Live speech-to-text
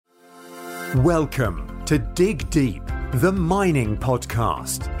Welcome to Dig Deep, the mining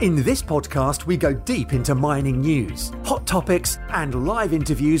podcast. In this podcast, we go deep into mining news, hot topics, and live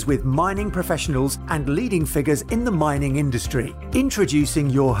interviews with mining professionals and leading figures in the mining industry. Introducing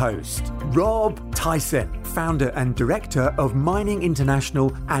your host, Rob Tyson, founder and director of Mining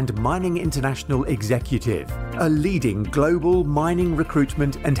International and Mining International Executive, a leading global mining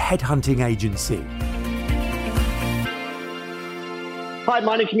recruitment and headhunting agency. Hi,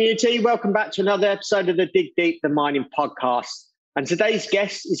 mining community. Welcome back to another episode of the Dig Deep, the mining podcast. And today's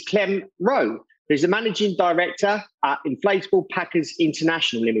guest is Clem Rowe, who's the managing director at Inflatable Packers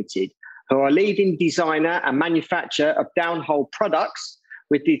International Limited, who are a leading designer and manufacturer of downhole products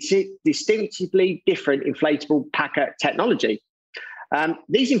with distinctively different inflatable packer technology.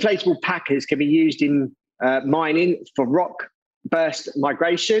 These inflatable packers can be used in mining for rock burst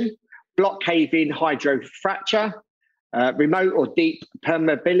migration, block caving hydrofracture, remote or deep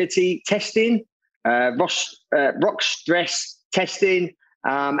permeability testing, rock stress testing,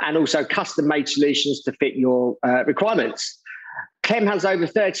 and also custom-made solutions to fit your requirements. Clem has over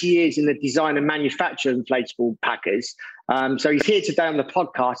 30 years in the design and manufacture of inflatable packers. So he's here today on the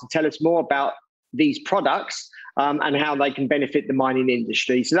podcast to tell us more about these products and how they can benefit the mining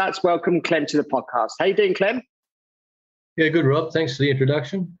industry. So that's welcome Clem to the podcast. How you doing, Clem? Yeah, good, Rob. Thanks for the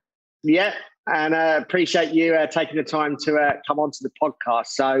introduction. Yeah, and appreciate you taking the time to come onto the podcast.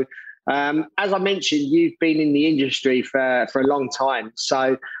 So, as I mentioned, you've been in the industry for a long time.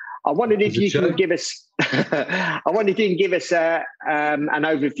 So, I wondered if you can give us, an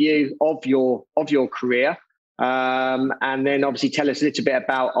overview of your career, and then obviously tell us a little bit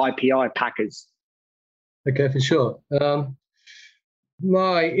about IPI Packers. Okay, for sure.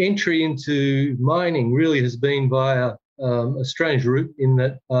 My entry into mining really has been via a strange route in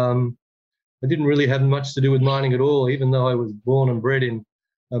that I didn't really have much to do with mining at all, even though I was born and bred in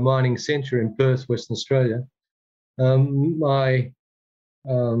a mining centre in Perth, Western Australia. My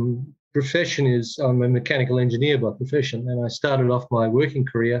profession is I'm a mechanical engineer by profession, and I started off my working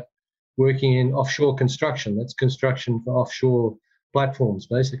career working in offshore construction. That's construction for offshore platforms,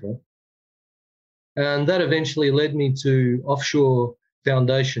 basically. And that eventually led me to offshore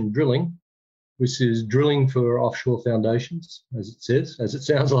foundation drilling, which is drilling for offshore foundations, as it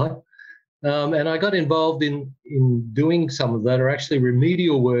sounds like. And I got involved in doing some of that, or actually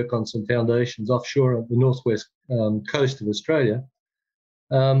remedial work on some foundations offshore at the northwest coast of Australia.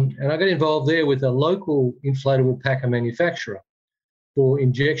 And I got involved there with a local inflatable packer manufacturer for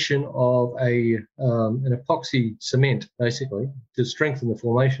injection of an epoxy cement, basically, to strengthen the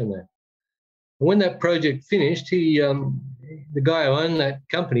formation there. And when that project finished, the guy who owned that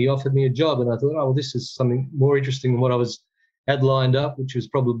company offered me a job, and I thought, oh, well, this is something more interesting than what I had lined up, which was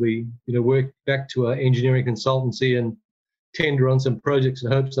probably, work back to an engineering consultancy and tender on some projects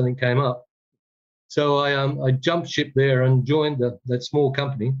and hope something came up. So I jumped ship there and joined that small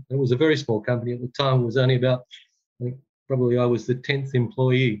company. It was a very small company at the time. It was only about, I think probably I was the 10th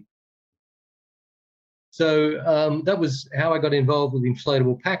employee. So that was how I got involved with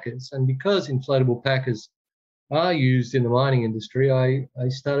inflatable packers. And because inflatable packers are used in the mining industry, I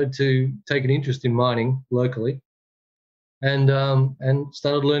started to take an interest in mining locally. And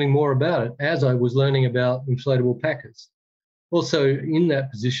started learning more about it as I was learning about inflatable packers. Also, in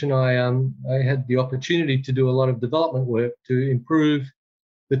that position, I had the opportunity to do a lot of development work to improve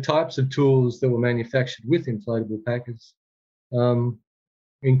the types of tools that were manufactured with inflatable packers,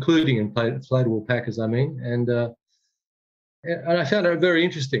 including inflatable packers, and I found it very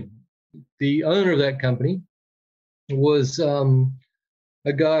interesting. The owner of that company was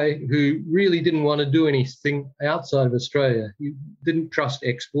a guy who really didn't want to do anything outside of Australia. He didn't trust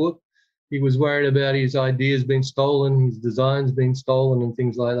export. He was worried about his ideas being stolen, his designs being stolen and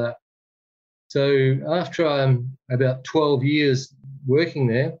things like that. So after about 12 years working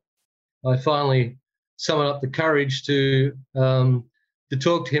there, I finally summoned up the courage to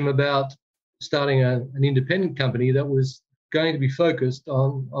talk to him about starting an independent company that was going to be focused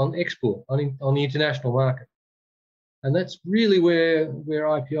on export, on the international market. And that's really where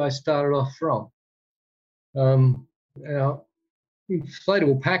IPI started off from. Now,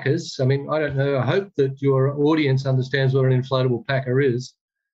 inflatable packers, I don't know, I hope that your audience understands what an inflatable packer is.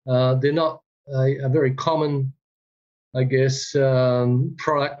 They're not a very common, I guess,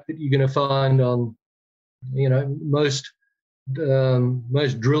 product that you're going to find on, most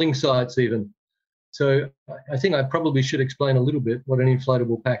drilling sites even. So I think I probably should explain a little bit what an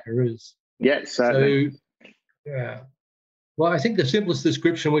inflatable packer is. Yes, certainly. Yeah. Well, I think the simplest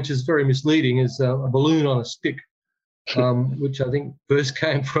description, which is very misleading, is a balloon on a stick, which I think first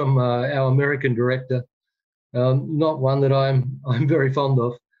came from our American director, not one that I'm very fond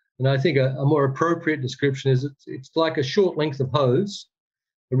of. And I think a more appropriate description is it's like a short length of hose,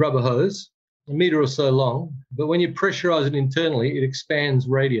 a rubber hose, a meter or so long, but when you pressurize it internally, it expands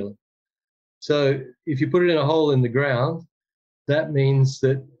radially. So if you put it in a hole in the ground, that means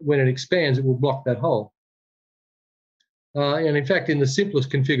that when it expands, it will block that hole. And in fact, in the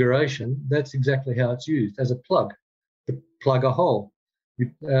simplest configuration, that's exactly how it's used, as a plug, to plug a hole.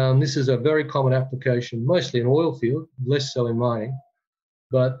 This is a very common application, mostly in oil field, less so in mining.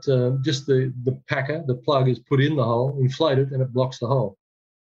 But just the packer, the plug is put in the hole, inflated, and it blocks the hole.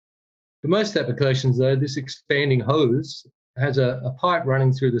 For most applications, though, this expanding hose has a pipe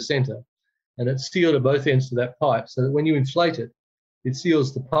running through the center, and it's sealed at both ends to that pipe, so that when you inflate it, it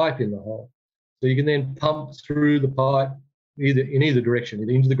seals the pipe in the hole. So you can then pump through the pipe in either direction,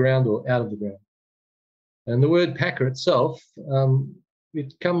 either into the ground or out of the ground. And the word packer itself,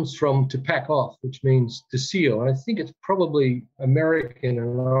 it comes from to pack off, which means to seal. And I think it's probably American in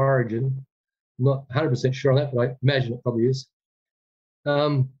origin. I'm not 100% sure on that, but I imagine it probably is.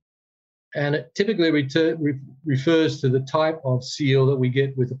 And it typically refers to the type of seal that we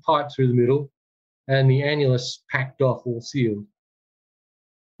get with the pipe through the middle and the annulus packed off or sealed.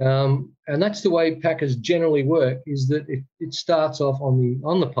 And that's the way packers generally work, is that it starts off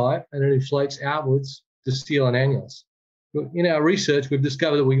on the pipe and it inflates outwards to seal an annulus. But in our research, we've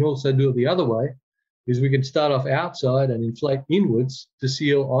discovered that we can also do it the other way, is we can start off outside and inflate inwards to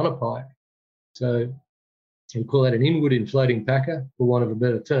seal on a pipe. So we call that an inward inflating packer, for want of a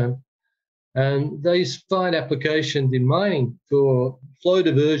better term. And these find applications in mining for flow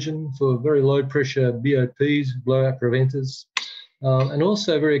diversion, for very low pressure BOPs, blowout preventers, and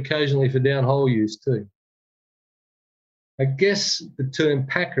also very occasionally for downhole use too. I guess the term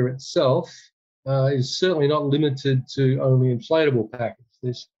packer itself is certainly not limited to only inflatable packers.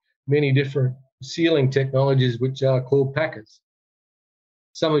 There's many different sealing technologies which are called packers.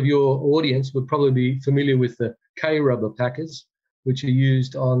 Some of your audience would probably be familiar with the K-rubber packers, which are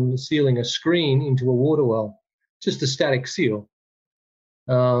used on sealing a screen into a water well, just a static seal.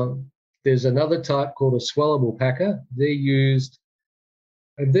 There's another type called a swellable packer. They're used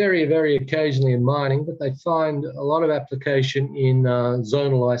very, very occasionally in mining, but they find a lot of application in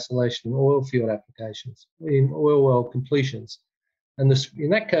zonal isolation in oil field applications, in oil well completions. And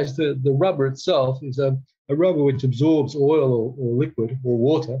in that case, the rubber itself is a rubber which absorbs oil or liquid or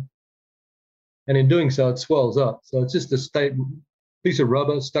water, and in doing so, it swells up. So it's just a piece of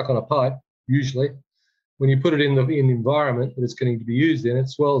rubber stuck on a pipe, usually. When you put it in the environment that it's going to be used in, it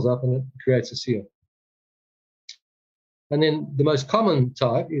swells up and it creates a seal. And then the most common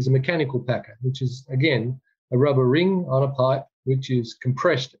type is a mechanical packer, which is, again, a rubber ring on a pipe, which is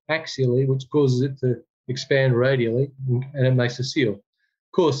compressed axially, which causes it to expand radially, and it makes a seal.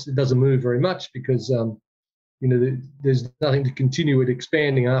 Of course, it doesn't move very much because there's nothing to continue it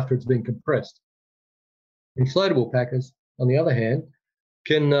expanding after it's been compressed. Inflatable packers, on the other hand,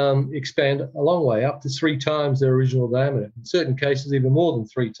 can expand a long way, up to 3 times their original diameter. In certain cases, even more than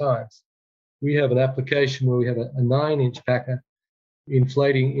 3 times. We have an application where we have a 9-inch packer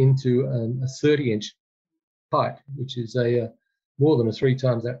inflating into a 30-inch pipe, which is more than 3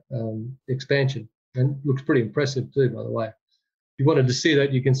 times that expansion, and looks pretty impressive too, by the way. If you wanted to see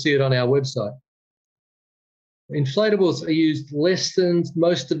that, you can see it on our website. Inflatables are used less than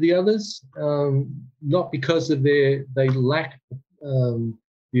most of the others, not because of they lack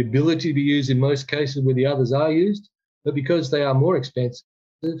the ability to be used in most cases where the others are used, but because they are more expensive,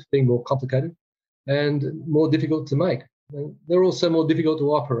 being more complicated and more difficult to make. And they're also more difficult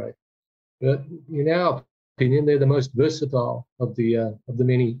to operate. But in our opinion, they're the most versatile of the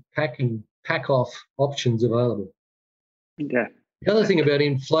many pack-off options available. Yeah. The other thing about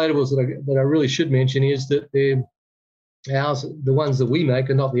inflatables that I really should mention is that the ones that we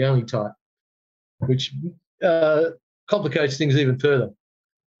make are not the only type, which complicates things even further.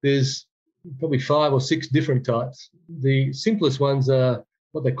 There's probably 5 or 6 different types. The simplest ones are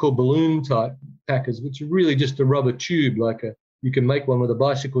what they call balloon type packers, which are really just a rubber tube, you can make one with a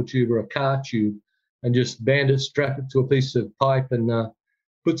bicycle tube or a car tube, and just band it, strap it to a piece of pipe, and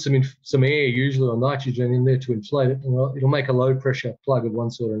put some air, usually, or nitrogen in there to inflate it, and it'll make a low pressure plug of one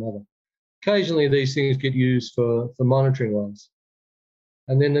sort or another. Occasionally, these things get used for monitoring wells.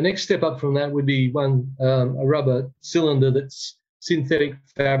 And then the next step up from that would be a rubber cylinder that's synthetic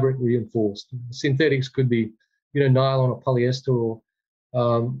fabric reinforced. Synthetics could be, nylon or polyester, or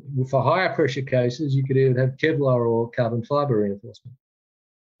for higher pressure cases, you could even have Kevlar or carbon fiber reinforcement.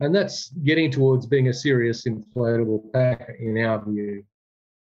 And that's getting towards being a serious inflatable packer in our view.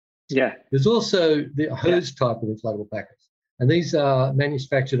 Yeah. There's also the hose type of inflatable packers, and these are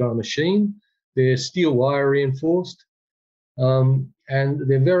manufactured on a machine. They're steel wire reinforced, and and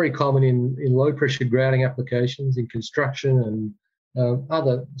they're very common in low-pressure grouting applications, in construction and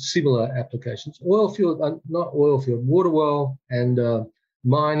other similar applications. Oil field, not oil field, water well and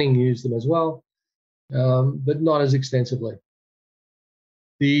mining use them as well, but not as extensively.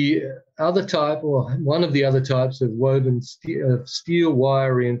 The other type, or one of the other types of woven steel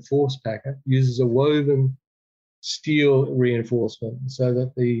wire reinforced packer uses a woven steel reinforcement, so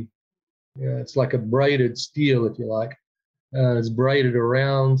that it's like a braided steel, if you like. It's braided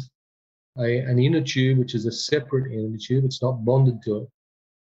around an inner tube, which is a separate inner tube. It's not bonded to it.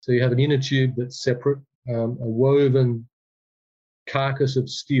 So you have an inner tube that's separate, a woven carcass of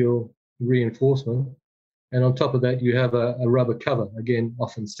steel reinforcement, and on top of that you have a rubber cover, again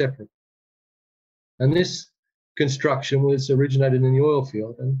often separate. And this construction was originated in the oil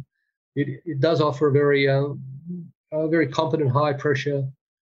field, and it does offer a very competent high pressure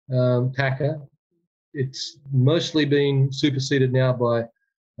packer. It's mostly been superseded now by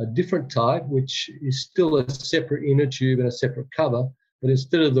a different type, which is still a separate inner tube and a separate cover, but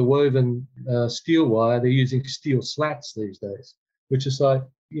instead of the woven steel wire, they're using steel slats these days, which is like,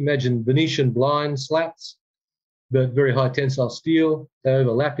 imagine Venetian blind slats, but very high tensile steel. They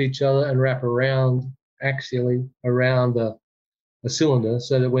overlap each other and wrap around axially around a cylinder,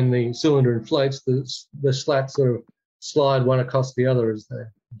 so that when the cylinder inflates, the slats sort of slide one across the other as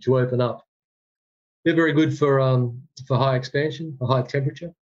to open up. They're very good for high expansion, for high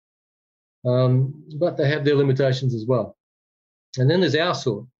temperature, but they have their limitations as well. And then there's our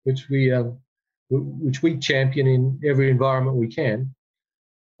sort, which we champion in every environment we can.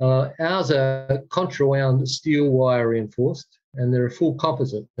 Ours are contra-wound steel wire reinforced, and they're a full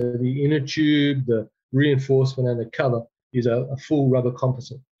composite. The inner tube, the reinforcement, and the cover is a full rubber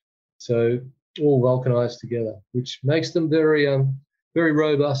composite. So all vulcanized together, which makes them very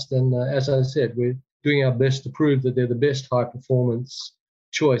robust. And as I said, we're doing our best to prove that they're the best high performance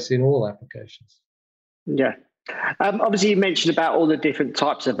choice in all applications. Yeah. Obviously, you mentioned about all the different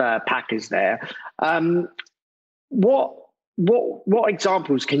types of packers there. What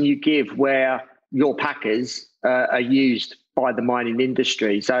examples can you give where your packers are used by the mining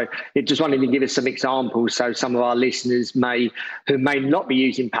industry? So I just wanted to give us some examples, so some of our listeners who may not be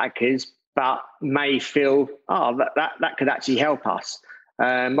using packers but may feel, that could actually help us.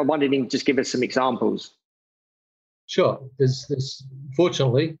 I wondered if you could just give us some examples. Sure. There's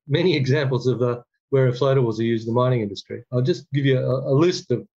fortunately many examples of where floatables are used in the mining industry. I'll just give you a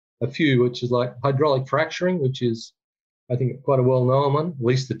list of a few, which is like hydraulic fracturing, which is, I think, quite a well-known one, at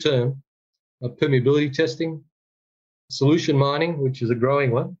least the term. Permeability testing, solution mining, which is a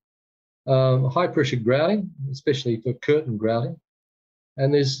growing one, high-pressure grouting, especially for curtain grouting,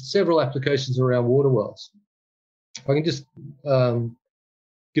 and there's several applications around water wells. I can just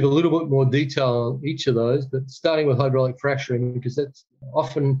give a little bit more detail on each of those, but starting with hydraulic fracturing, because that's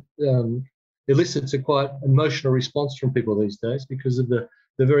often elicits a quite emotional response from people these days because of the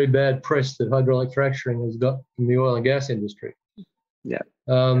very bad press that hydraulic fracturing has got from the oil and gas industry. Yeah.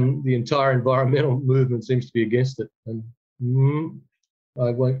 The entire environmental movement seems to be against it. And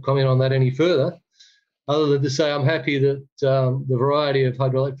I won't comment on that any further, other than to say I'm happy that the variety of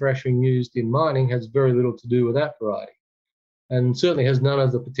hydraulic fracturing used in mining has very little to do with that variety, and certainly has none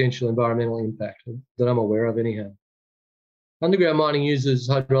of the potential environmental impact that I'm aware of anyhow. Underground mining uses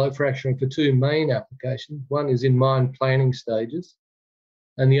hydraulic fracturing for two main applications. One is in mine planning stages,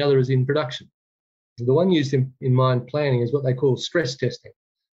 and the other is in production. The one used in mine planning is what they call stress testing.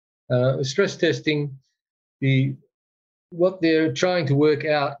 Stress testing, what they're trying to work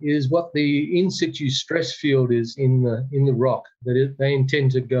out is what the in situ stress field is in the rock that they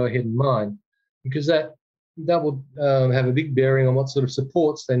intend to go ahead and mine, because that will have a big bearing on what sort of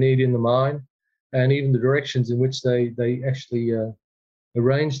supports they need in the mine, and even the directions in which they actually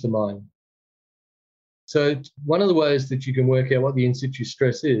arrange the mine. So one of the ways that you can work out what the in situ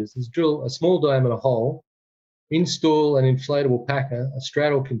stress is drill a small diameter hole, install an inflatable packer, a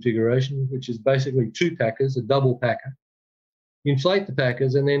straddle configuration, which is basically two packers, a double packer. Inflate the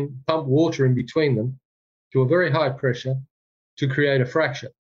packers and then pump water in between them to a very high pressure to create a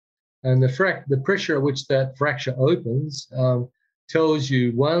fracture. And the pressure at which that fracture opens tells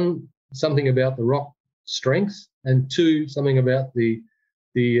you, one, something about the rock strength, and two, something about the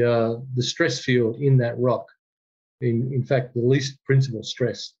stress field in that rock. In fact, the least principal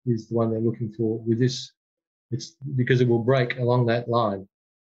stress is the one they're looking for with this. It's because it will break along that line.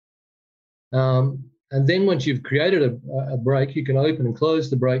 And then once you've created a break, you can open and close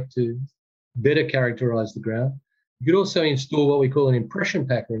the break to better characterize the ground. You could also install what we call an impression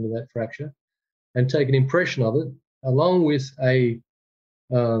packer into that fracture and take an impression of it along with a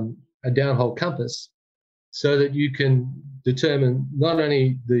downhole compass so that you can determine not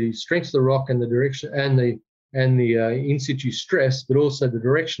only the strength of the rock and the direction and the in situ stress, but also the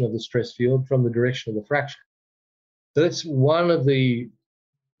direction of the stress field from the direction of the fracture. So that's one of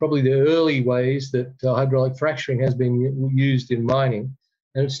probably the early ways that hydraulic fracturing has been used in mining,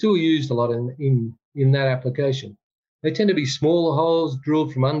 and it's still used a lot in that application. They tend to be smaller holes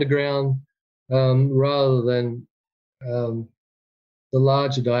drilled from underground rather than the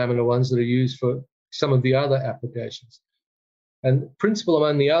larger diameter ones that are used for some of the other applications. And principal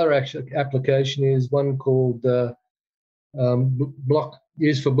among the other application is one called block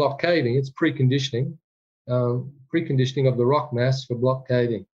caving. It's preconditioning of the rock mass for block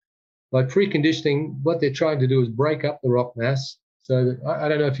caving. By preconditioning, what they're trying to do is break up the rock mass. So that, I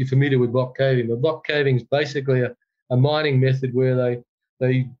don't know if you're familiar with block caving, but block caving is basically a mining method where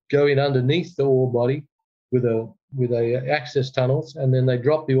they go in underneath the ore body with access tunnels, and then they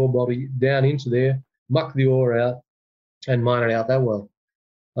drop the ore body down into there, muck the ore out, and mine it out that way.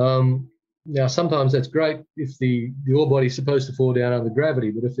 Now, sometimes that's great if the ore body is supposed to fall down under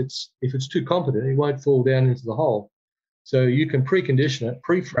gravity, but if it's too competent, it won't fall down into the hole. So you can precondition it,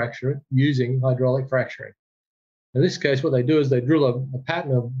 pre-fracture it using hydraulic fracturing. In this case, what they do is they drill a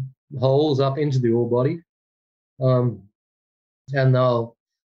pattern of holes up into the ore body, and they'll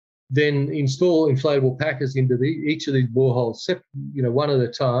then install inflatable packers into each of these boreholes, one at a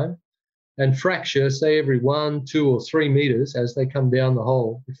time, and fracture, say, every 1, 2, or 3 meters as they come down the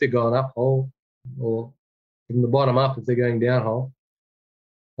hole, if they're going up hole, or from the bottom up if they're going down hole,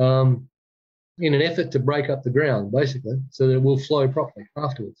 in an effort to break up the ground, basically, so that it will flow properly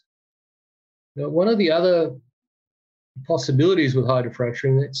afterwards. Now, one of the other possibilities with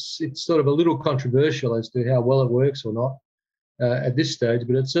hydrofracturing, it's sort of a little controversial as to how well it works or not at this stage,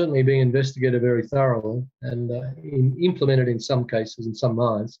 but it's certainly being investigated very thoroughly and implemented in some cases in some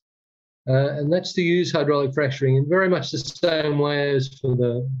mines. And that's to use hydraulic fracturing in very much the same way as for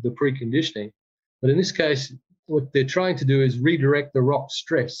the preconditioning. But in this case, what they're trying to do is redirect the rock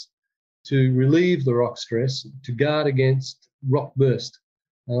stress to relieve the rock stress to guard against rock burst.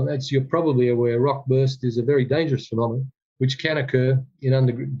 As you're probably aware, rock burst is a very dangerous phenomenon which can occur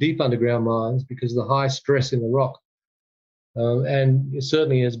in deep underground mines because of the high stress in the rock. And it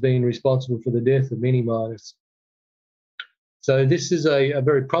certainly has been responsible for the death of many miners. So this is a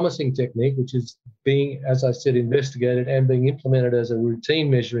very promising technique, which is being, as I said, investigated and being implemented as a routine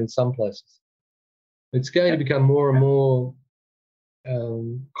measure in some places. It's going to become more and more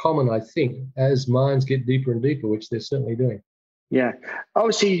common, I think, as mines get deeper and deeper, which they're certainly doing. Yeah.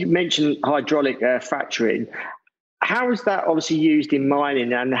 Obviously, you mentioned hydraulic fracturing. How is that obviously used in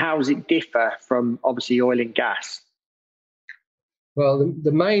mining, and how does it differ from obviously oil and gas? Well,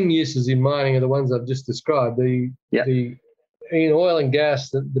 the main uses in mining are the ones I've just described. In oil and gas,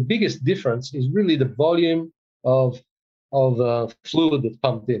 the biggest difference is really the volume of fluid that's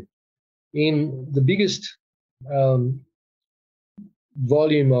pumped in. In the biggest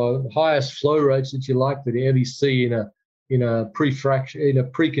volume or highest flow rates that you likely to ever see in a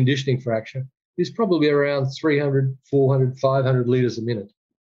preconditioning fracture is probably around 300, 400, 500 litres a minute.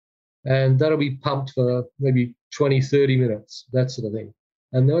 And that'll be pumped for maybe 20, 30 minutes, that sort of thing.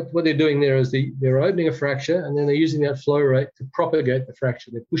 And what they're doing there is they're opening a fracture, and then they're using that flow rate to propagate the fracture.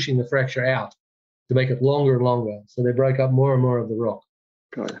 They're pushing the fracture out to make it longer and longer, so they break up more and more of the rock.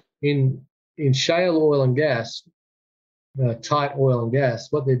 Got it. In shale oil and gas, tight oil and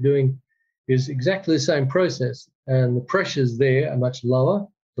gas, what they're doing is exactly the same process, and the pressures there are much lower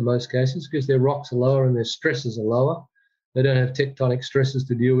for most cases because their rocks are lower and their stresses are lower. They don't have tectonic stresses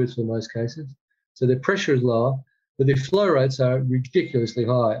to deal with for most cases, so their pressure is lower, but their flow rates are ridiculously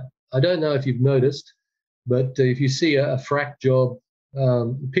high. I don't know if you've noticed, but if you see a frac job,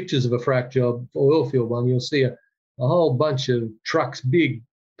 pictures of a frac job, oil field one, you'll see a whole bunch of trucks, big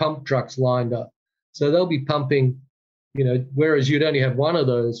pump trucks lined up. So they'll be pumping, whereas you'd only have one of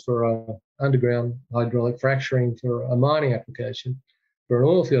those for underground hydraulic fracturing for a mining application. For an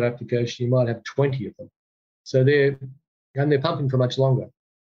oil field application, you might have 20 of them. So they're pumping for much longer.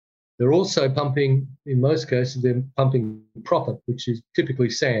 They're also pumping, in most cases, they're pumping proppant, which is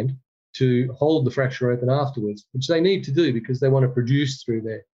typically sand, to hold the fracture open afterwards, which they need to do because they want to produce through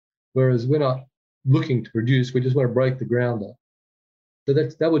there. Whereas we're not looking to produce, we just want to break the ground up. So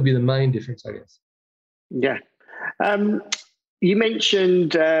that would be the main difference, I guess. Yeah. You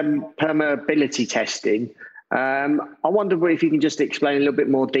mentioned permeability testing. I wonder if you can just explain a little bit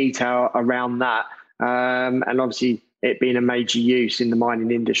more detail around that, and obviously it being a major use in the mining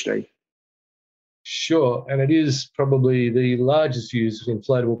industry. Sure, and it is probably the largest use of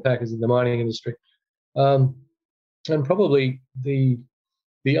inflatable packers in the mining industry, and probably the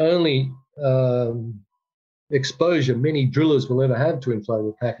only exposure many drillers will ever have to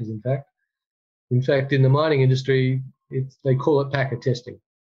inflatable packers, in fact. In fact, in the mining industry, they call it packer testing.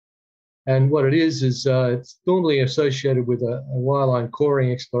 And what it is it's normally associated with a wireline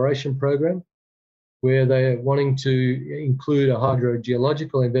coring exploration program, where they're wanting to include a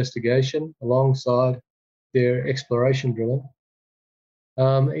hydrogeological investigation alongside their exploration drilling.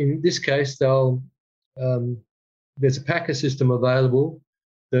 In this case, there's a packer system available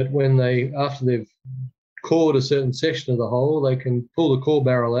that after they've cored a certain section of the hole, they can pull the core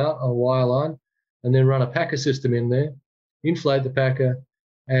barrel out on a wireline and then run a packer system in there, inflate the packer,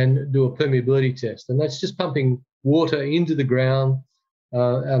 and do a permeability test. And that's just pumping water into the ground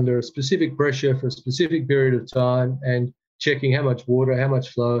under a specific pressure for a specific period of time and checking how much water, how much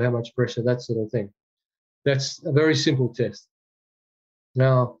flow, how much pressure, that sort of thing. That's a very simple test.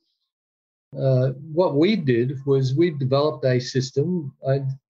 Now, what we did was we developed a system.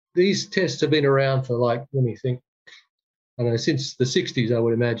 These tests have been around for since the 60s, I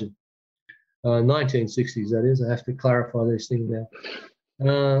would imagine. 1960s, that is. I have to clarify these things now.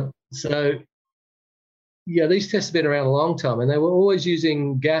 These tests have been around a long time, and they were always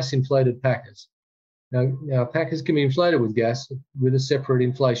using gas-inflated packers. Now, packers can be inflated with gas with a separate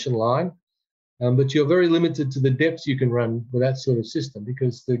inflation line, but you're very limited to the depths you can run with that sort of system,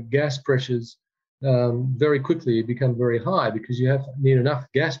 because the gas pressures very quickly become very high, because you need enough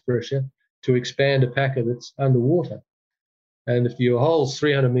gas pressure to expand a packer that's underwater. And if your hole's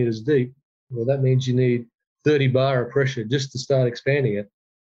 300 meters deep, well, that means you need 30 bar of pressure just to start expanding it.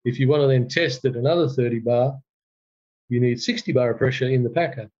 If you want to then test at another 30 bar, you need 60 bar of pressure in the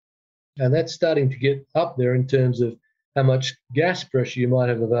packer. And that's starting to get up there in terms of how much gas pressure you might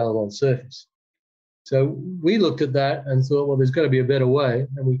have available on surface. So we looked at that and thought, well, there's got to be a better way.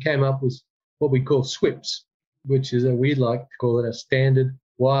 And we came up with what we call SWIPs, which is we like to call it a standard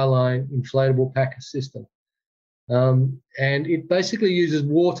wireline inflatable packer system. And it basically uses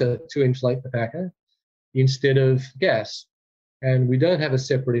water to inflate the packer instead of gas. And we don't have a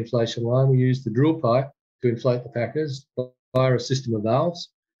separate inflation line. We use the drill pipe to inflate the packers via a system of valves.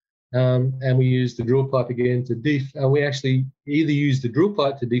 And we use the drill pipe again to we actually either use the drill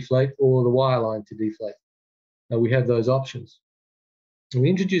pipe to deflate or the wireline to deflate. We have those options. And we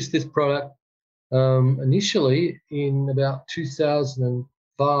introduced this product initially in about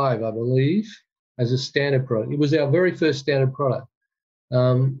 2005, I believe, as a standard product. It was our very first standard product.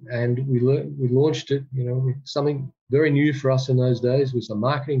 And we launched it, something very new for us in those days was a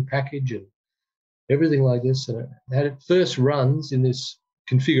marketing package and everything like this. And it had its first runs in this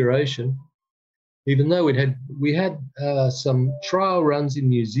configuration, even though we had some trial runs in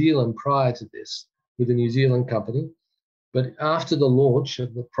New Zealand prior to this with a New Zealand company. But after the launch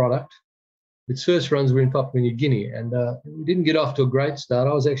of the product, its first runs were in Papua New Guinea, and we didn't get off to a great start.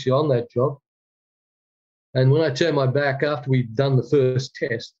 I was actually on that job. And when I turned my back after we'd done the first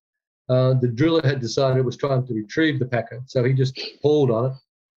test, the driller had decided it was time to retrieve the packer. So he just hauled on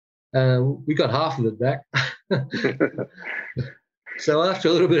it. We got half of it back. So after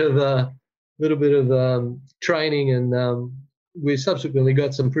a little bit of training, and we subsequently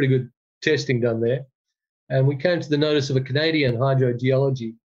got some pretty good testing done there. And we came to the notice of a Canadian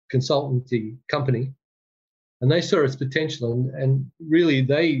hydrogeology consultancy company. And they saw its potential, and really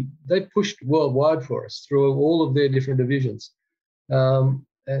they pushed worldwide for us through all of their different divisions.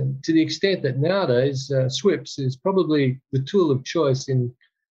 And to the extent that nowadays SWIPs is probably the tool of choice in,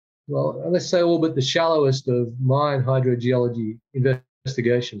 well, let's say all but the shallowest of mine hydrogeology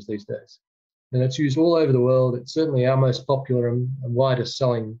investigations these days. And it's used all over the world. It's certainly our most popular and widest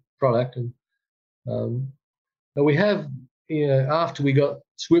selling product. And but we have, after we got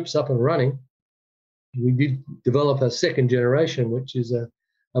SWIPs up and running, we did develop a second generation, which is a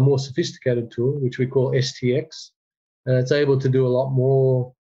more sophisticated tool, which we call STX. And it's able to do a lot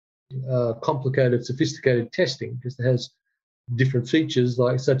more complicated, sophisticated testing because it has different features,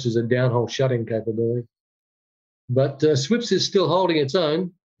 such as a downhole shut-in capability. But SWIPs is still holding its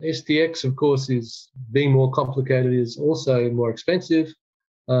own. STX, of course, is being more complicated, is also more expensive.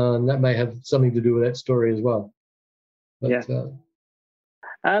 That may have something to do with that story as well. But,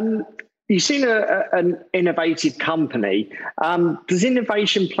 you've seen an innovative company. Does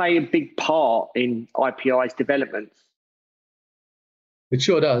innovation play a big part in IPI's development? It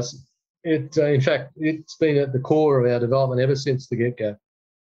sure does. In fact, it's been at the core of our development ever since the get-go.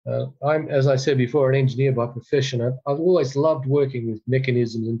 I'm, as I said before, an engineer by profession. I've always loved working with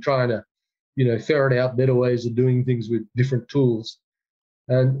mechanisms and trying to, ferret out better ways of doing things with different tools.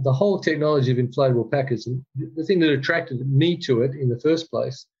 And the whole technology of inflatable packers, and the thing that attracted me to it in the first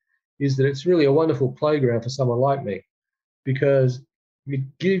place is that it's really a wonderful playground for someone like me, because it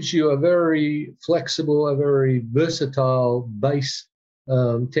gives you a very flexible, a very versatile base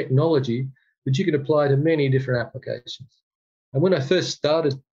technology that you can apply to many different applications. And when I first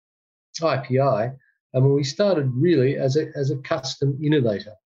started IPI, we started really as a custom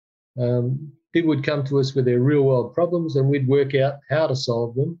innovator. People would come to us with their real-world problems, and we'd work out how to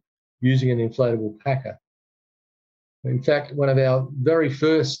solve them using an inflatable packer. In fact, one of our very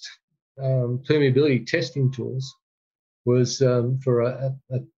first permeability testing tools was for a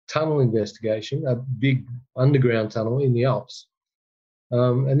tunnel investigation, a big underground tunnel in the Alps.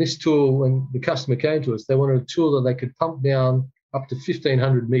 And this tool, when the customer came to us, they wanted a tool that they could pump down up to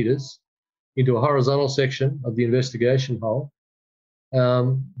 1,500 meters into a horizontal section of the investigation hole,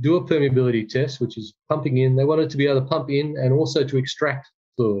 do a permeability test, which is pumping in. They wanted to be able to pump in and also to extract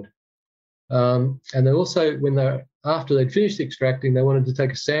fluid. And they also, after they'd finished extracting, they wanted to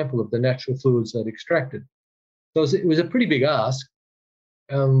take a sample of the natural fluids they'd extracted. So it was a pretty big ask,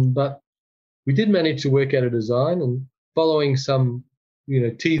 but we did manage to work out a design, and following some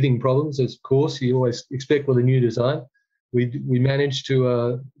teething problems, of course, you always expect with a new design, we managed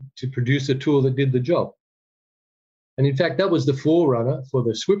to produce a tool that did the job. And in fact, that was the forerunner for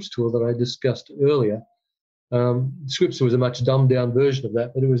the SWIPS tool that I discussed earlier. SWIPS was a much dumbed down version of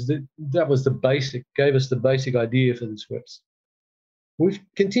that, but that was the basic, gave us the basic idea for the SWIPS. We've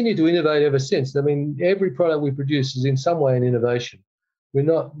continued to innovate ever since. I mean, every product we produce is in some way an innovation. We're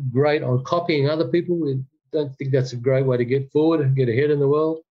not great on copying other people. We don't think that's a great way to get forward and get ahead in the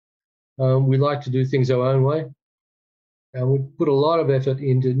world. We like to do things our own way. And we put a lot of effort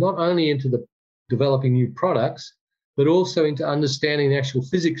into not only into the developing new products, but also into understanding the actual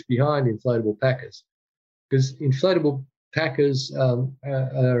physics behind inflatable packers. Because inflatable packers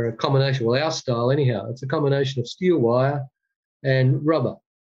are a combination, well, our style anyhow, it's a combination of steel wire and rubber.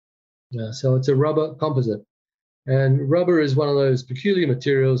 So it's a rubber composite. And rubber is one of those peculiar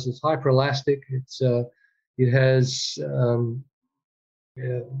materials. It's hyperelastic. It has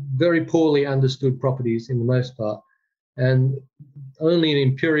very poorly understood properties in the most part. And only an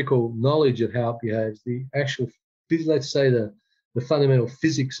empirical knowledge of how it behaves, the actual, let's say the fundamental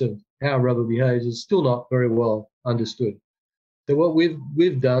physics of how rubber behaves is still not very well understood. So what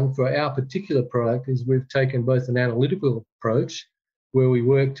we've done for our particular product is we've taken both an analytical approach, where we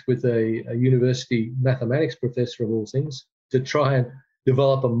worked with a university mathematics professor of all things to try and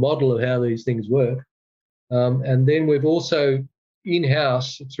develop a model of how these things work. And then we've also,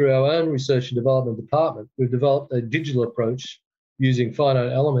 in-house, through our own research and development department, we've developed a digital approach using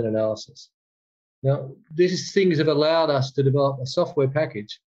finite element analysis. Now, these things have allowed us to develop a software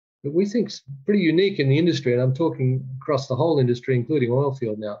package that we think is pretty unique in the industry, and I'm talking across the whole industry, including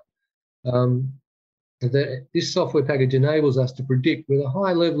oilfield now. This software package enables us to predict with a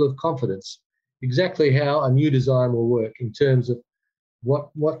high level of confidence exactly how a new design will work in terms of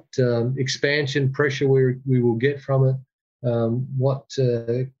what expansion pressure we will get from it, what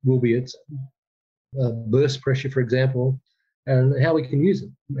will be its burst pressure, for example, and how we can use it,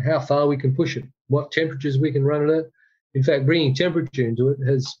 how far we can push it, what temperatures we can run it at. In fact, bringing temperature into it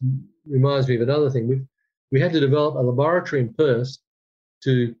reminds me of another thing. We had to develop a laboratory in Perth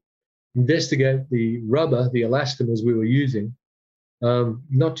to investigate the rubber, the elastomers we were using,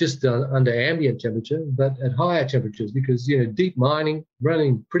 not just under ambient temperature, but at higher temperatures, because deep mining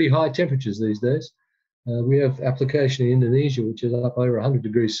running pretty high temperatures these days. We have application in Indonesia, which is up over 100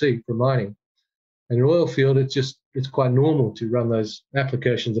 degrees C for mining. And in oil field, it's quite normal to run those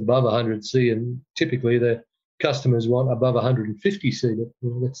applications above 100 C, and typically the customers want above 150 C, but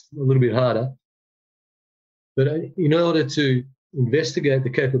that's a little bit harder. But in order to investigate the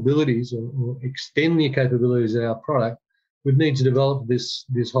capabilities or extend the capabilities of our product, we need to develop this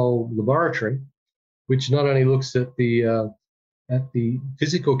whole laboratory, which not only looks at the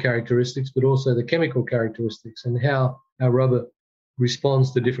physical characteristics, but also the chemical characteristics and how our rubber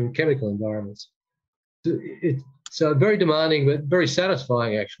responds to different chemical environments. It's very demanding, but very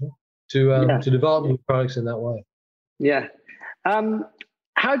satisfying, actually, to develop new products in that way. Yeah.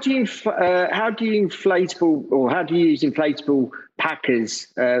 How do you use inflatable packers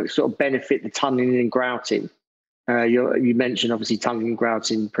sort of benefit the tunneling and grouting? You mentioned obviously tunneling and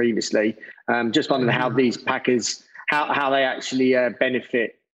grouting previously. Just wondering how these packers, how they actually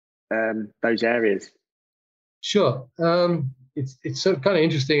benefit those areas. Sure. It's sort of kind of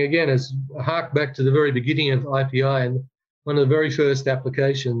interesting, again, as I hark back to the very beginning of IPI, and one of the very first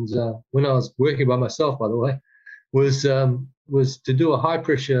applications when I was working by myself, by the way, was to do a high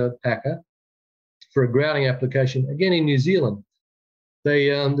pressure packer for a grouting application, again in New Zealand.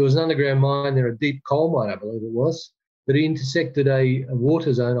 There was an underground mine there, a deep coal mine, I believe it was, that intersected a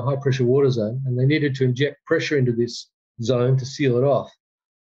water zone, a high pressure water zone, and they needed to inject pressure into this zone to seal it off.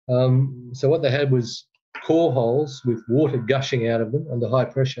 So what they had was core holes with water gushing out of them under high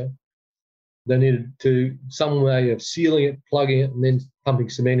pressure. They needed some way of sealing it, plugging it, and then pumping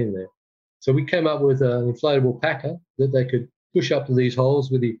cement in there. So we came up with an inflatable packer that they could push up to these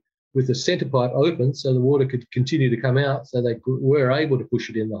holes with the center pipe open, so the water could continue to come out. So they were able to push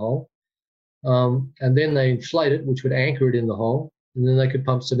it in the hole, and then they inflate it, which would anchor it in the hole, and then they could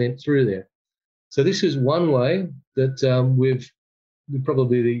pump cement through there. So this is one way that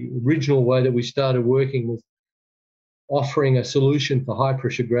probably the original way that we started working with offering a solution for high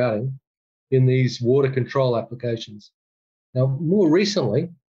pressure grouting in these water control applications. Now, more recently,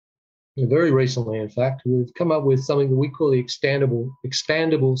 very recently, in fact, we've come up with something that we call the expandable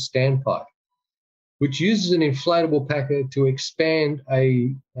standpipe, which uses an inflatable packer to expand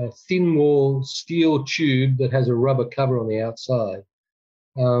a thin wall steel tube that has a rubber cover on the outside.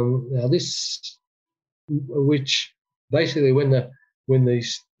 Now this, which basically when the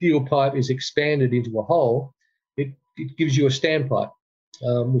steel pipe is expanded into a hole, it gives you a standpipe,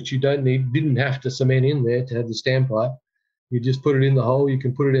 which you didn't have to cement in there to have the standpipe. You just put it in the hole. You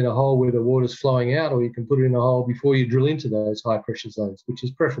can put it in a hole where the water's flowing out, or you can put it in a hole before you drill into those high pressure zones, which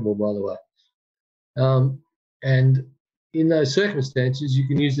is preferable, by the way. And in those circumstances, you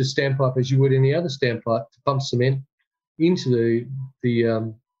can use the standpipe as you would any other standpipe to pump cement into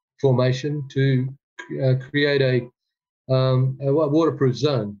the formation to create a waterproof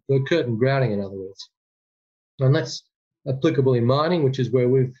zone, for curtain grouting, in other words. And that's applicable in mining, which is where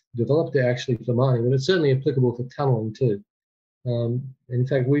we've developed it actually for mining, but it's certainly applicable for tunnelling too. In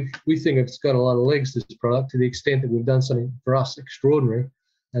fact, we think it's got a lot of legs, this product, to the extent that we've done something for us extraordinary,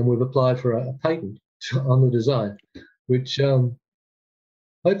 and we've applied for a patent on the design, which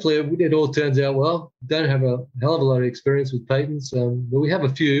hopefully it all turns out well. Don't have a hell of a lot of experience with patents, but we have a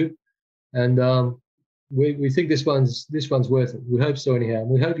few, and we think this one's worth it. We hope so anyhow.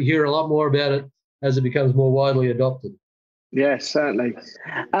 We hope to hear a lot more about it as it becomes more widely adopted. Yes, certainly.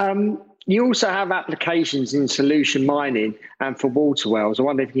 You also have applications in solution mining and for water wells. I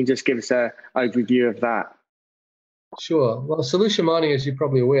wonder if you can just give us an overview of that. Sure. Well, solution mining, as you're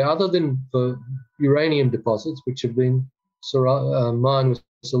probably aware, other than for uranium deposits, which have been mined with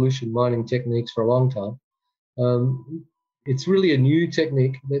solution mining techniques for a long time, it's really a new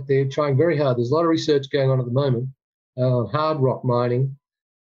technique that they're trying very hard. There's a lot of research going on at the moment on hard rock mining,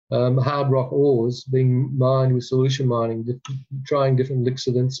 hard rock ores being mined with solution mining, trying different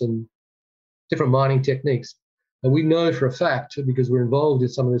lixiviants and different mining techniques. And we know for a fact, because we're involved in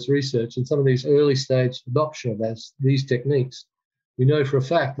some of this research and some of these early stage adoption of these techniques, we know for a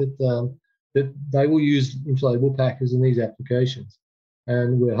fact that they will use inflatable packers in these applications.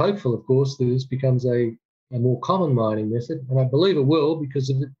 And we're hopeful, of course, that this becomes a more common mining method, and I believe it will, because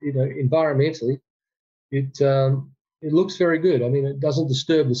of environmentally, it looks very good. I mean, it doesn't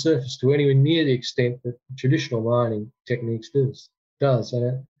disturb the surface to anywhere near the extent that traditional mining techniques does,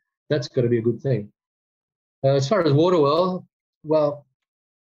 and that's got to be a good thing. As far as water well,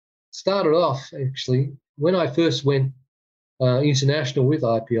 started off actually when I first went international with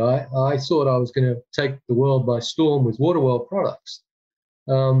IPI. I thought I was going to take the world by storm with water well products.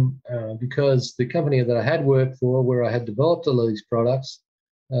 Because the company that I had worked for, where I had developed all of these products,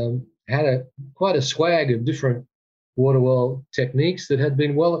 had quite a swag of different water well techniques that had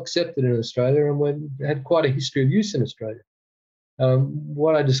been well accepted in Australia and had quite a history of use in Australia.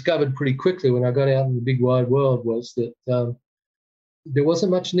 What I discovered pretty quickly when I got out in the big wide world was that there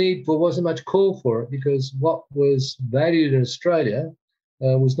wasn't much call for it, because what was valued in Australia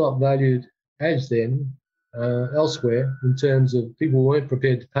was not valued as then elsewhere, in terms of people weren't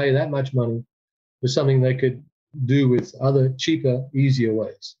prepared to pay that much money for something they could do with other cheaper, easier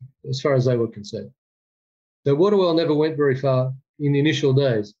ways, as far as they were concerned. So water well never went very far in the initial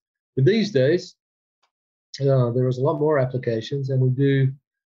days. But these days, there is a lot more applications, and we do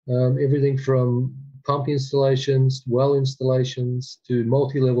everything from pump installations, well installations, to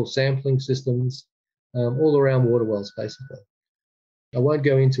multi-level sampling systems, all around water wells, basically. I won't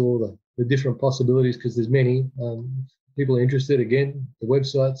go into all the different possibilities, because there's many. People are interested, again, the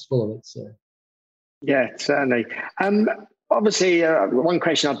website's full of it. So, yeah, certainly. Obviously, one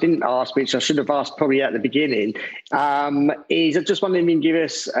question I didn't ask, which I should have asked probably at the beginning, is I just wondering if you can give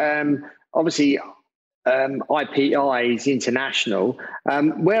us, obviously, IPI is international.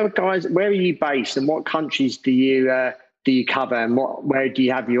 Where are you based, and what countries do you cover, and where do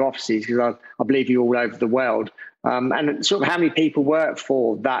you have your offices? Because I believe you're all over the world. And sort of how many people work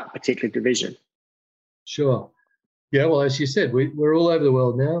for that particular division? Sure. Yeah, well, as you said, we're all over the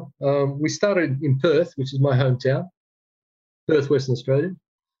world now. We started in Perth, which is my hometown, Perth, Western Australia.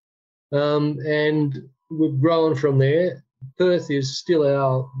 And we've grown from there. Perth is still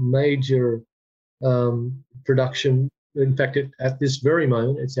our major production. In fact, at this very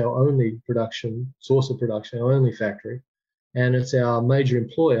moment, it's our only source of production, our only factory, and it's our major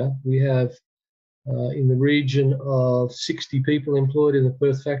employer. We have in the region of 60 people employed in the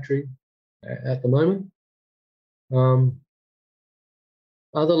Perth factory at the moment.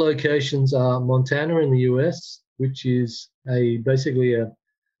 Other locations are Montana in the US, which is basically a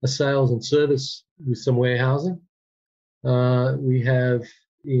sales and service with some warehousing. We have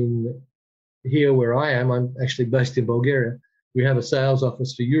here where I am, I'm actually based in Bulgaria. We have a sales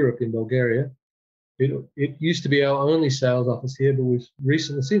office for Europe in Bulgaria. It used to be our only sales office here, but we've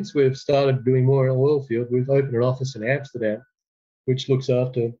recently, since we've started doing more in oil field, we've opened an office in Amsterdam, which looks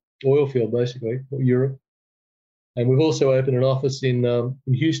after oil field basically, for Europe. And we've also opened an office in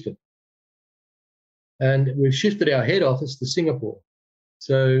Houston. And we've shifted our head office to Singapore.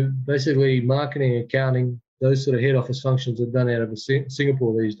 So basically marketing, accounting, those sort of head office functions are done out of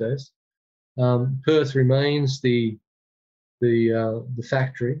Singapore these days. Perth remains the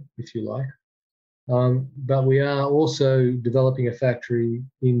factory, if you like. But we are also developing a factory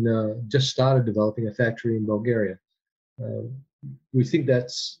just started developing a factory in Bulgaria. We think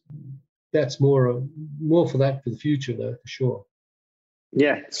that's more for the future, though, for sure.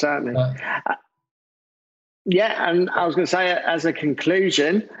 Yeah, certainly. Yeah, and I was going to say, as a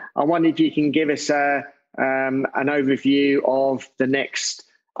conclusion, I wonder if you can give us an overview of the next,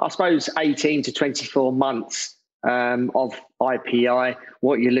 I suppose, 18 to 24 months of IPI,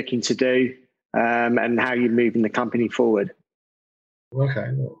 what you're looking to do, and how you're moving the company forward.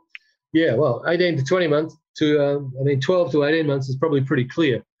 Okay. Well, 18 to 20 months 12 to 18 months is probably pretty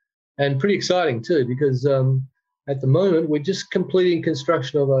clear and pretty exciting too, because at the moment we're just completing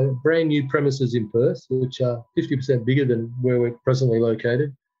construction of a brand new premises in Perth, which are 50% bigger than where we're presently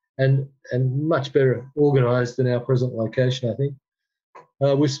located, and much better organised than our present location, I think.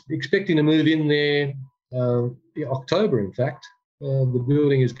 We're expecting to move in there October, in fact. The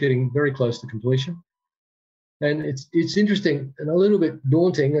building is getting very close to completion. And it's interesting and a little bit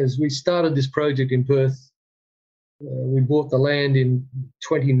daunting. As we started this project in Perth, we bought the land in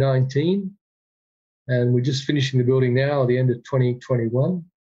 2019, and we're just finishing the building now at the end of 2021.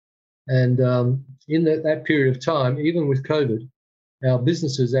 And in that period of time, even with COVID, our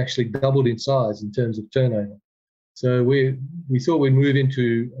business has actually doubled in size in terms of turnover. So we thought we'd move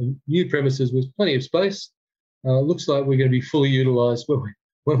into new premises with plenty of space. Looks like we're going to be fully utilised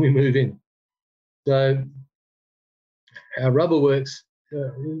when we move in. So our rubber works,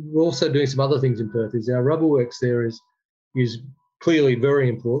 we're also doing some other things in Perth. Our rubber works there is clearly very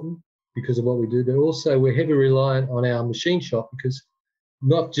important because of what we do, but also we're heavily reliant on our machine shop, because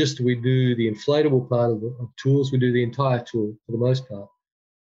not just do we do the inflatable part of tools, we do the entire tool for the most part.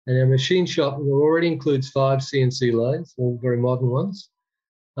 And our machine shop already includes 5 CNC lathes, all very modern ones.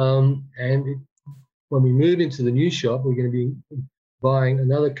 When we move into the new shop, we're going to be buying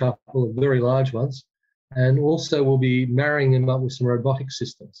another couple of very large ones, and also we'll be marrying them up with some robotic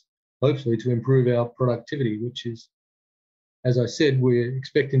systems, hopefully to improve our productivity, which is, as I said, we're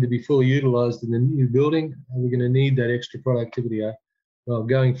expecting to be fully utilised in the new building, and we're going to need that extra productivity. Well,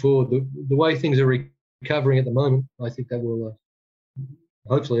 going forward, the way things are recovering at the moment, I think that will,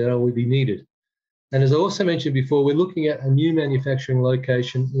 hopefully that will be needed. And as I also mentioned before, we're looking at a new manufacturing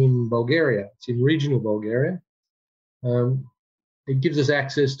location in Bulgaria. It's in regional Bulgaria. It gives us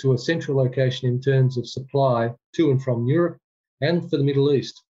access to a central location in terms of supply to and from Europe and for the Middle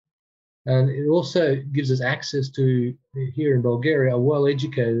East. And it also gives us access to, here in Bulgaria, a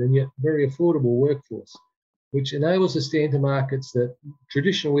well-educated and yet very affordable workforce, which enables us to enter markets that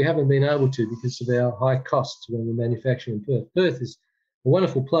traditionally we haven't been able to because of our high costs when we're manufacturing in Perth. Perth is a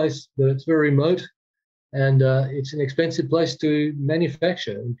wonderful place, but it's very remote. And it's an expensive place to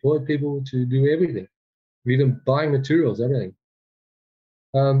manufacture, employ people to do everything, even buying materials, everything.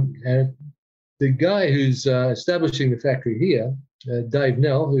 And the guy who's establishing the factory here, Dave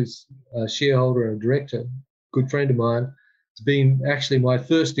Nell, who's a shareholder and director, good friend of mine, has been actually my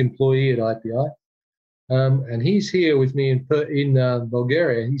first employee at IPI. And he's here with me in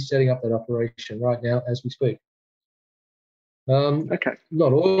Bulgaria. He's setting up that operation right now as we speak. Okay.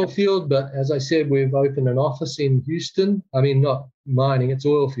 Not oil field, but as I said, we've opened an office in Houston. I mean, not mining, it's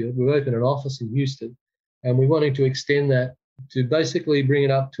oil field. We've opened an office in Houston, and we're wanting to extend that to basically bring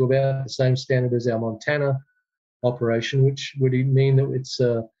it up to about the same standard as our Montana operation, which would mean that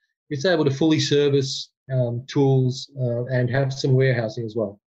it's able to fully service tools and have some warehousing as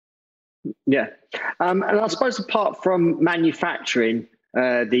well. Yeah. And I suppose apart from manufacturing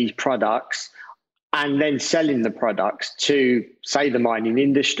these products, and then selling the products to, say, the mining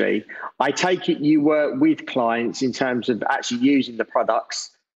industry, I take it you work with clients in terms of actually using the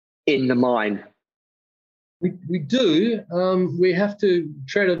products in the mine. We do. We have to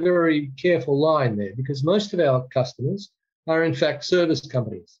tread a very careful line there, because most of our customers are in fact service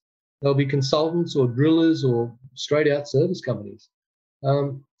companies. They'll be consultants or drillers or straight out service companies.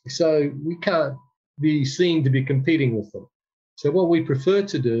 So we can't be seen to be competing with them. So what we prefer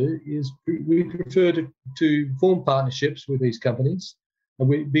to do is we prefer to form partnerships with these companies,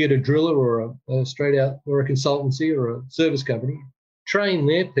 be it a driller or a straight out or a consultancy or a service company, train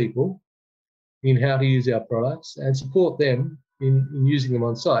their people in how to use our products and support them in using them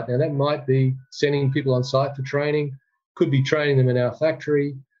on site. Now, that might be sending people on site for training, could be training them in our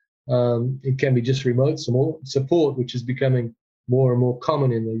factory. It can be just remote support, which is becoming more and more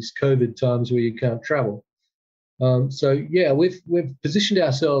common in these COVID times where you can't travel. We've positioned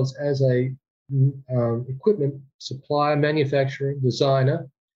ourselves as a equipment supplier, manufacturer, designer,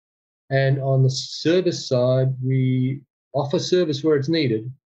 and on the service side, we offer service where it's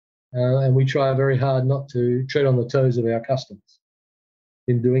needed, and we try very hard not to tread on the toes of our customers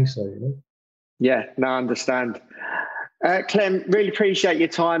in doing so. Yeah, no, I understand. Clem, really appreciate your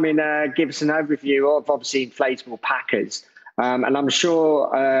time in giving us an overview of obviously inflatable packers. And I'm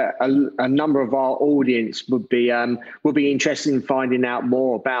sure a number of our audience would be interested in finding out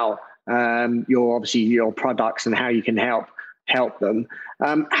more about your products and how you can help them.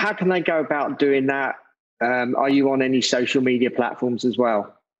 How can they go about doing that? Are you on any social media platforms as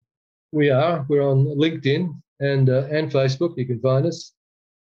well? We are. We're on LinkedIn and Facebook. You can find us,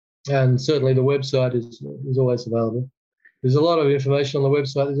 and certainly the website is always available. There's a lot of information on the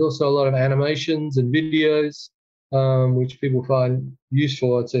website. There's also a lot of animations and videos, which people find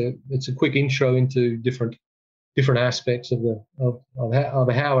useful. It's a quick intro into different aspects of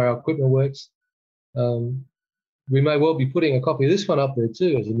how our equipment works. We may well be putting a copy of this one up there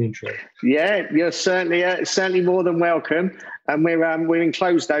too as an intro. Yeah, you're certainly more than welcome, and we'll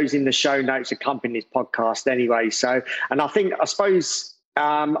enclose those in the show notes accompanying this podcast anyway. So, and I suppose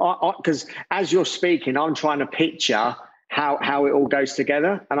because as you're speaking, I'm trying to picture how it all goes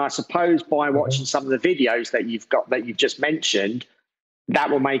together. And I suppose by watching some of the videos that you've just mentioned, that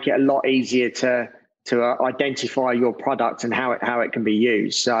will make it a lot easier to identify your product and how it can be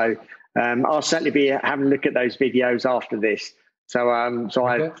used. So I'll certainly be having a look at those videos after this. So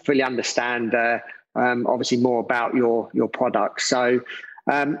I fully understand obviously more about your product. So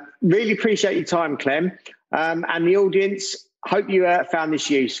really appreciate your time, Clem, and the audience. Hope you found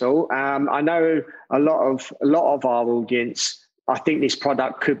this useful. I know a lot of our audience, I think this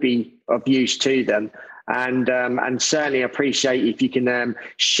product could be of use to them, and certainly appreciate if you can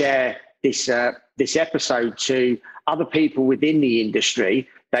share this episode to other people within the industry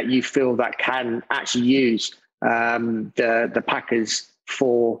that you feel that can actually use the packers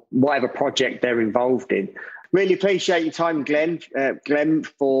for whatever project they're involved in. Really appreciate your time, Glenn,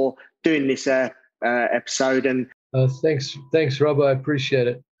 for doing this episode. And thanks, Rob. I appreciate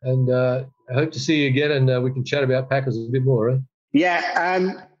it, and I hope to see you again, and we can chat about packers a bit more. Right?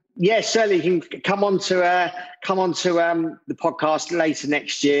 Yeah, certainly. You can come on to the podcast later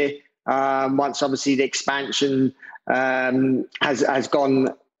next year, once obviously the expansion has gone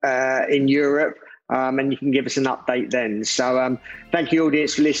in Europe, and you can give us an update then. So thank you,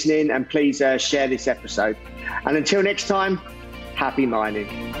 audience, for listening, and please share this episode. And until next time, happy mining.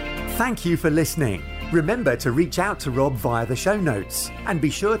 Thank you for listening. Remember to reach out to Rob via the show notes, and be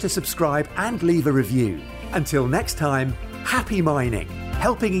sure to subscribe and leave a review. Until next time, happy mining,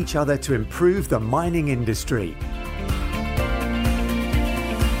 helping each other to improve the mining industry.